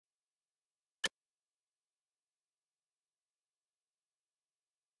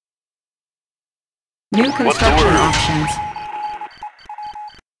New construction options.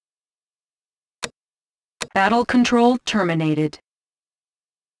 Battle control terminated.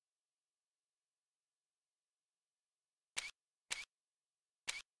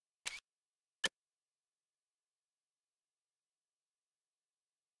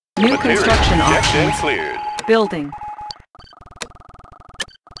 New construction options. Cleared. Building.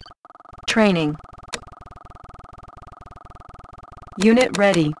 Training. Unit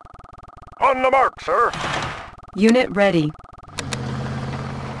ready. On the mark, sir. Unit ready.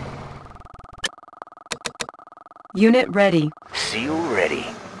 Unit ready. Seal ready.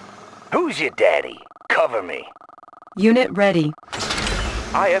 Who's your daddy? Cover me. Unit ready.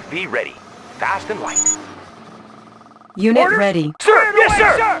 IFV ready. Fast and light. Unit Orders? ready. Sir!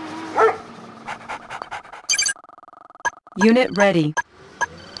 Yes, sir! Unit ready.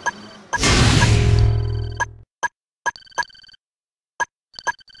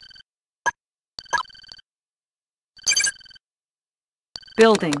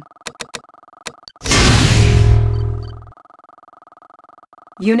 Building.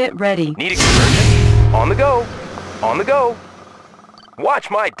 Unit ready. Need a conversion? On the go. On the go. Watch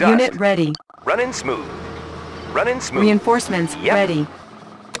my dust. Unit ready. Running smooth. Running smooth. Reinforcements Yep. ready.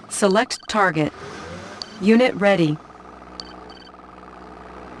 Select target. Unit ready.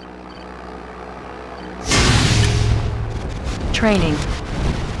 Training.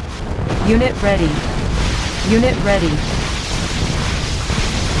 Unit ready. Unit ready.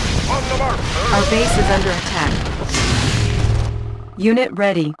 On the mark, sir. Our base is under attack. Unit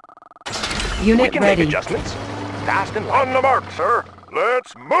ready. We Unit can ready. make adjustments. Fast and light. On the mark, sir.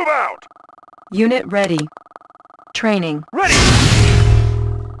 Let's move out. Unit ready. Training. Ready!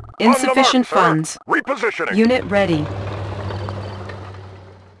 Insufficient On the mark, funds. sir. Repositioning. Unit ready.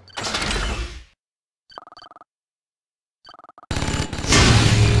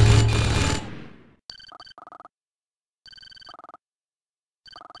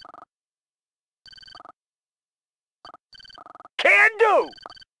 Can do!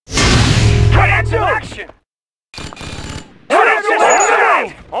 Can do! Action!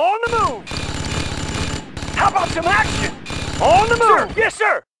 On the move! How about some action? On the move! Sir, yes,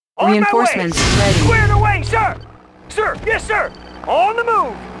 sir! On Reinforcements my way. ready. Squared away, sir! Sir, yes, sir! On the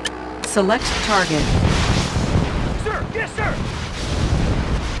move! Select target. Sir, yes, sir!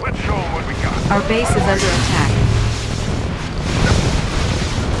 Let's show them what we got. Our base is under attack.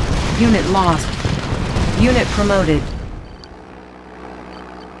 Unit lost. Unit promoted.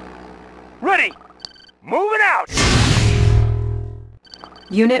 Ready! Moving out!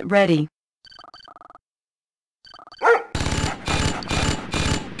 Unit ready.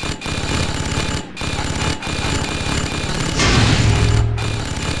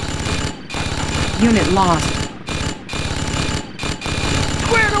 Unit lost.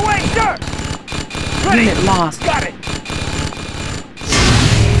 Squared away, sir! Ready! Unit lost. Got it!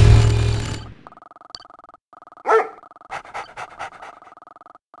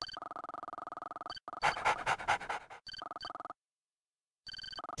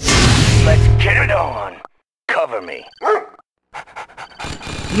 Let's get it on! Cover me.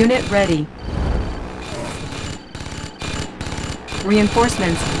 Unit ready.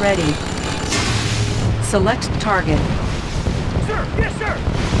 Reinforcements ready. Select target. Sir, yes, sir!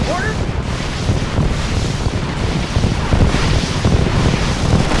 Order!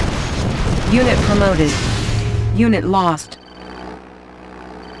 Unit promoted. Unit lost.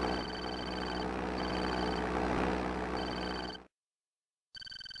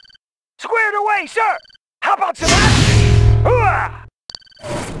 Squared away, sir! How about some action? Hooah!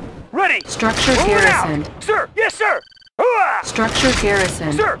 Ready! Structure Moving garrisoned. out! Sir, yes, sir! Hooah! Structure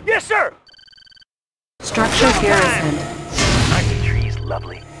garrisoned. Sir, yes, sir! Structure garrisoned. Infantry's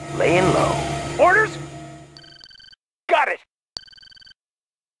lovely. Laying low. Orders? Got it!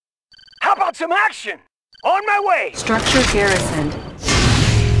 How about some action? On my way! Structure garrisoned.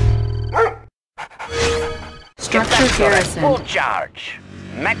 Structure Full garrisoned. charge.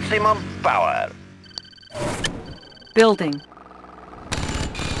 Maximum power. Building.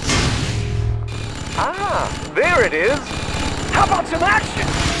 Ah, there it is. How about some action?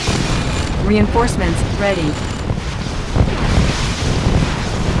 Reinforcements ready.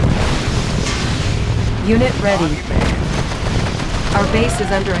 Unit ready. Our base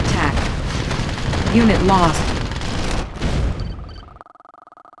is under attack. Unit lost.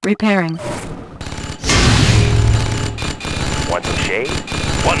 Repairing. Want some shade?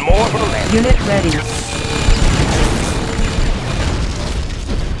 One more for the land. Unit ready.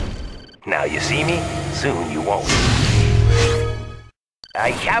 Now you see me, soon you won't. I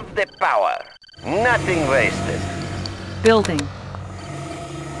have the power. Nothing wasted. Building.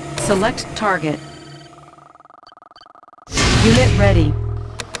 Select target. Unit ready.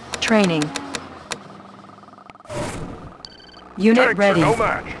 Training. Unit Tanks ready. are no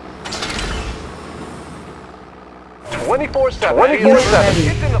match. 24/7. Unit ready.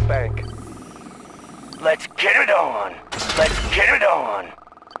 It's in the bank. Let's get it on. Let's get it on.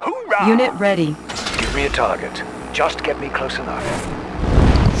 Hoorah! Unit ready. Give me a target. Just get me close enough.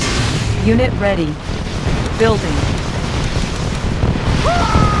 Unit ready. Building.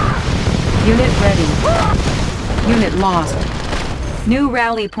 Unit ready. Unit lost. New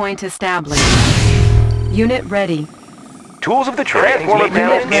rally point established. Unit ready. Tools of the trade Unit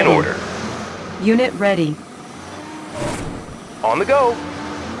in ready. order. Unit ready. On the go.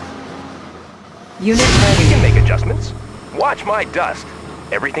 Unit We ready. can make adjustments. Watch my dust.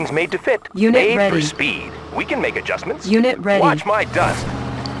 Everything's made to fit. Unit made ready. for speed. We can make adjustments. Unit ready. Watch my dust.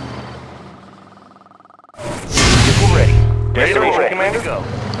 Vehicle ready. Destination, Commander. Go.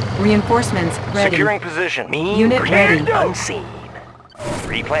 Reinforcements ready. Securing position. Mean Unit green, ready. unseen.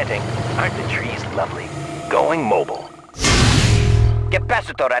 Replanting. Aren't the trees lovely? Going mobile.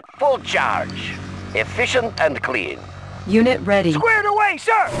 Capacitor at full charge. Efficient and clean. Unit ready. Squared away,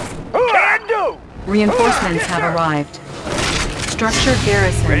 sir! Can do! Reinforcements have arrived. Structure Ready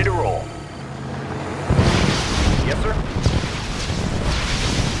garrison. to roll. Yes, sir.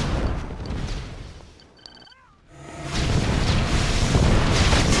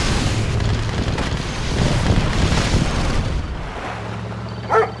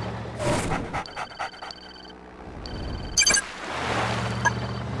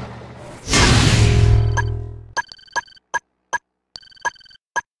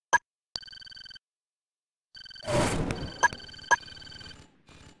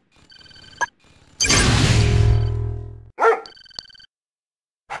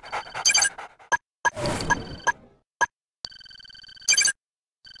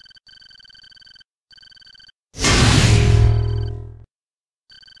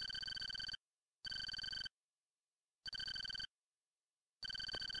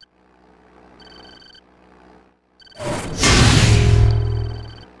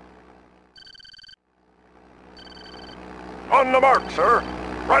 On the mark, sir.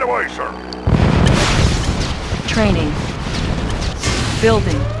 Right away, sir. Training.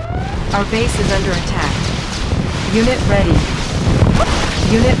 Building. Our base is under attack. Unit ready.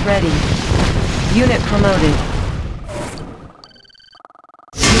 Unit ready. Unit promoted.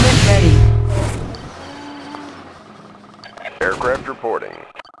 Unit ready. Aircraft reporting.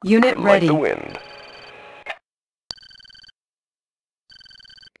 Unit Like ready. the wind.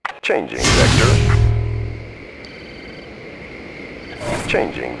 Changing vector.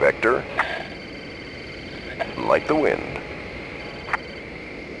 Changing vector. Like the wind.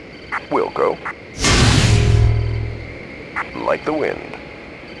 Wilco. Like the wind.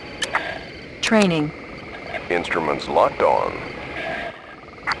 Training. Instruments locked on.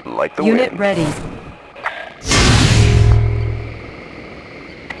 Like the Unit wind. ready.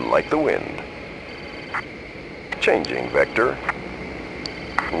 Like the wind. Changing vector.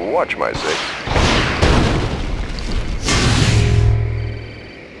 Watch my six.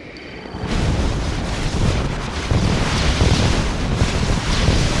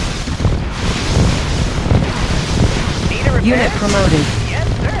 Unit promoted.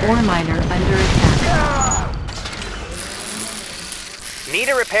 Ore miner under attack. Need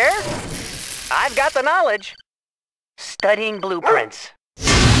a repair? I've got the knowledge. Studying blueprints.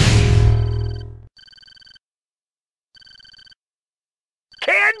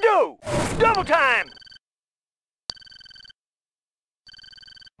 Can do! Double time!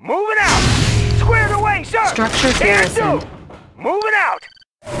 Moving out! Squared away, sir! Structure Can garrison. do! Moving out!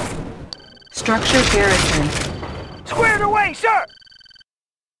 Structure garrison. Squared away, sir!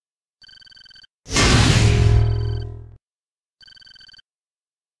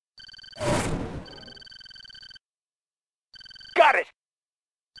 Got it!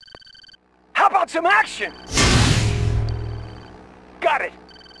 How about some action? Got it!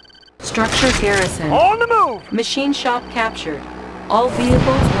 Structure garrison. On the move! Machine shop captured. All vehicles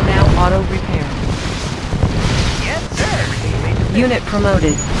will now auto repair. Yes, sir. Unit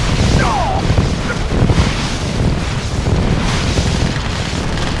promoted.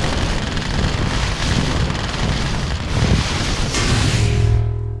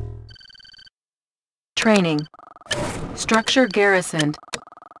 Training. Structure garrisoned.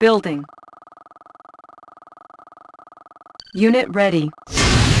 Building. Unit ready.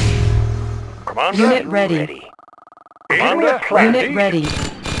 Commander. Unit ready. Commander. Unit ready.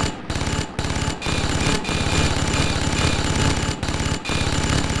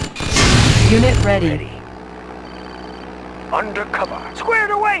 Unit ready. Undercover.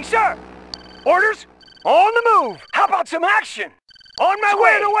 Squared away, sir! Orders? On the move! How How about some action? On my way!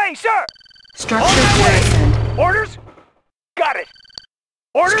 Squared away, sir! Structure garrisoned. Orders? Got it.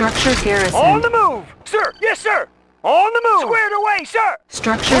 Orders? Structure garrisoned. On the move! Sir! Yes, sir! On the move! Squared away, sir!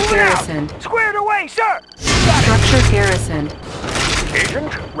 Structure Moving garrisoned. out. Squared away, sir! Got Structure garrisoned. it.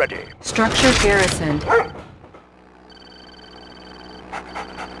 Agent ready. Structure garrisoned.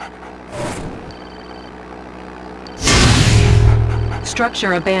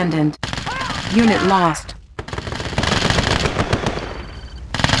 Structure abandoned. Unit lost.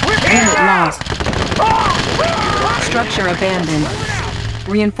 Unit lost. Structure abandoned.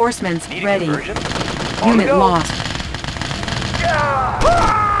 Reinforcements Needing ready. conversion? On the Unit go. lost.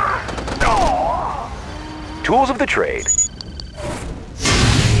 Tools of the trade.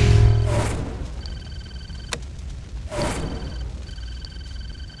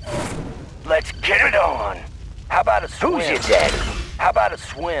 Let's get it on. How about a swim? Who's your daddy? How about a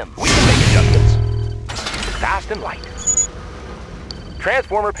swim? We can make adjustments. Fast and light.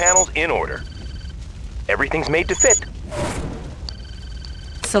 Transformer panels in order. Everything's made to fit.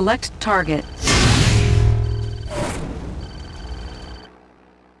 Select target.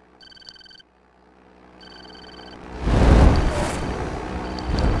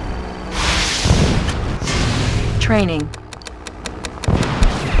 Training.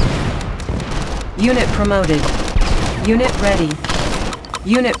 Unit promoted. Unit ready.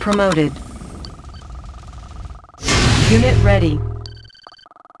 Unit promoted. Unit ready.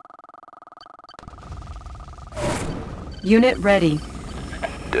 Unit ready.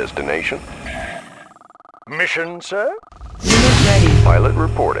 Destination? Mission, sir? Unit ready. Pilot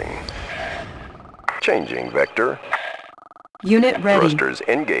reporting. Changing vector. Unit ready. Thrusters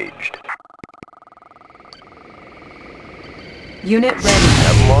engaged. Unit ready.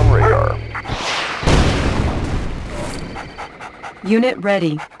 Have them on radar. Unit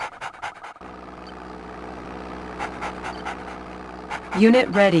ready. Unit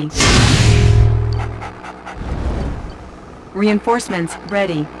ready. Reinforcements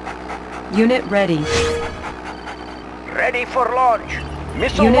ready. Unit ready. Ready for launch.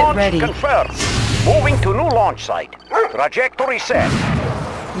 Missile Unit launch ready. confirmed. Moving to new launch site. Trajectory set.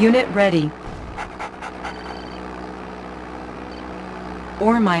 Unit ready.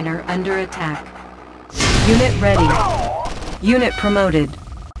 Ore miner under attack. Unit ready. Unit promoted.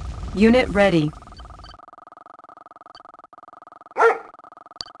 Unit ready.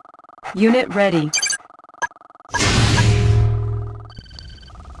 Unit ready.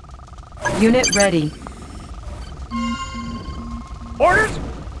 Unit ready. Orders?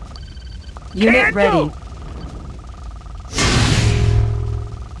 Unit Can ready. do.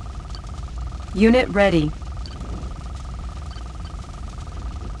 Unit ready.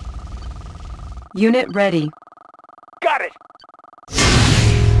 Unit ready. Got it.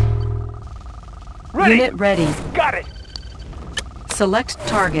 Ready. Unit ready. Got it. Select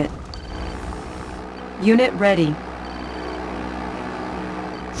target. Unit ready.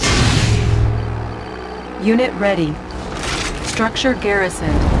 Unit ready. Structure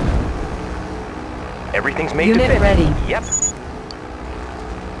garrisoned. Everything's made Unit to fit. ready. Yep.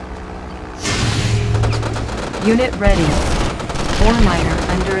 Unit ready. Ore miner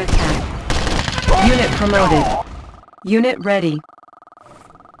under attack. Unit promoted. Unit ready.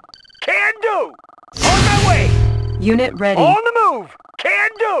 Can do. On my way. Unit ready. On the move. Can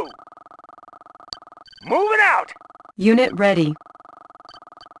do. Moving out. Unit ready.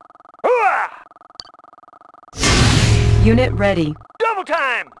 Hooah! Unit ready. Double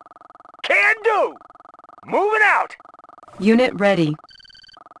time. Can do. Moving out. Unit ready.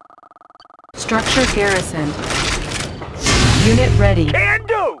 Structure garrisoned. Unit ready. Can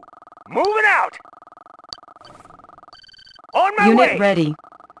do. Moving out. On my Unit way. ready.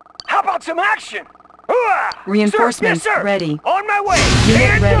 How about some action? Hooah! Reinforcements Sir, yes, sir. ready. On my way. Unit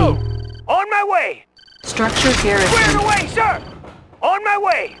Can ready. do. On my way. Structure Squared garrisoned. away, sir. On my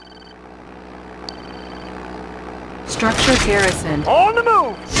way. Structure garrisoned. On the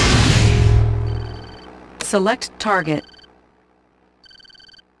move. Select target.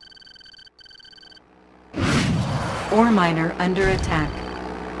 Ore miner under attack.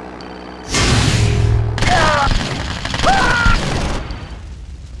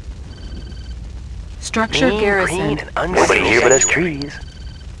 Structure Mean, green, garrisoned. and Nobody here but us trees.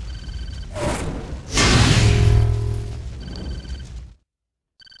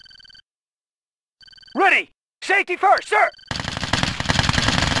 Ready. Safety first, sir.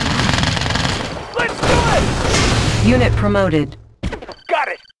 Let's do it. Unit promoted. Got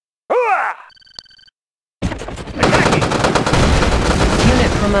it. Hooah! Attacking.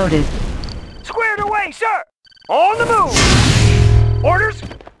 Unit promoted. Squared away, sir. On the move. Orders.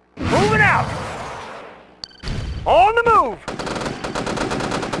 Moving out. On the move!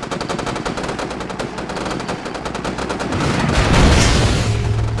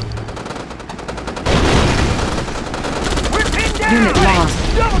 We're pinned down! Unit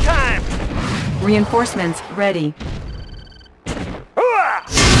lost. Double time! Reinforcements ready. Hooah!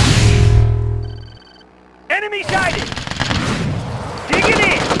 Enemy sighted! Dig it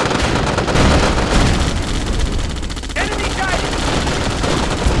in! Enemy sighted!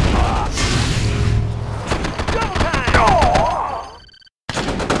 Double time!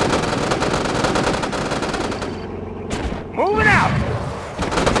 Moving out!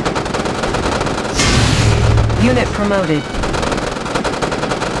 Unit promoted.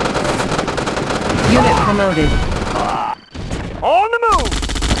 Unit promoted. On the move!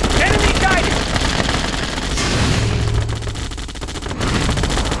 Enemy sighted!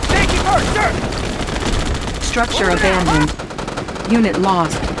 Safety first, sir! Structure abandoned. Unit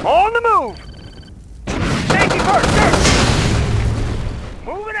lost. On the move! Safety first, sir!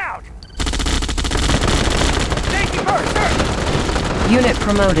 Moving out! Safety first, sir! Unit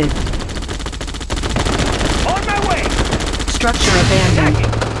promoted. On my way! Structure abandoned.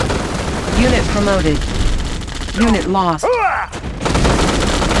 Attacking! Unit promoted. Unit lost. Hooah!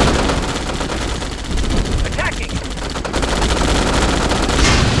 Attacking!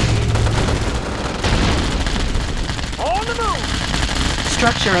 On the move!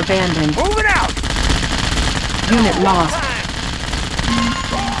 Structure abandoned. Moving out! Unit lost.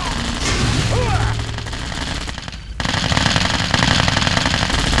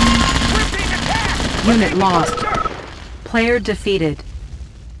 We're being attacked! Unit lost. Player defeated.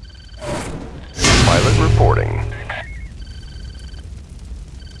 Pilot reporting.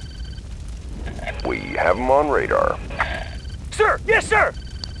 We have him on radar. Sir! Yes, sir!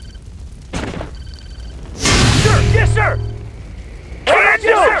 Sir! Yes, sir!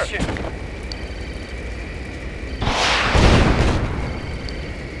 Yes, sir!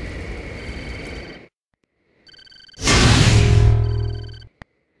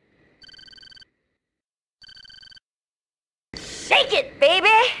 Shake it, baby!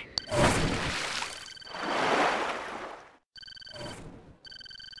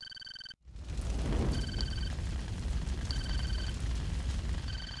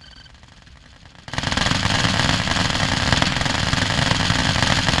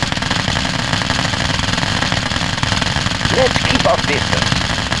 Let's keep our distance.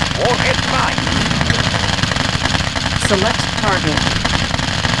 Warhead mine. Select target.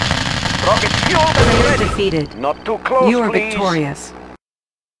 Rocket fuel Player ready. defeated. Not too close, You are please. victorious.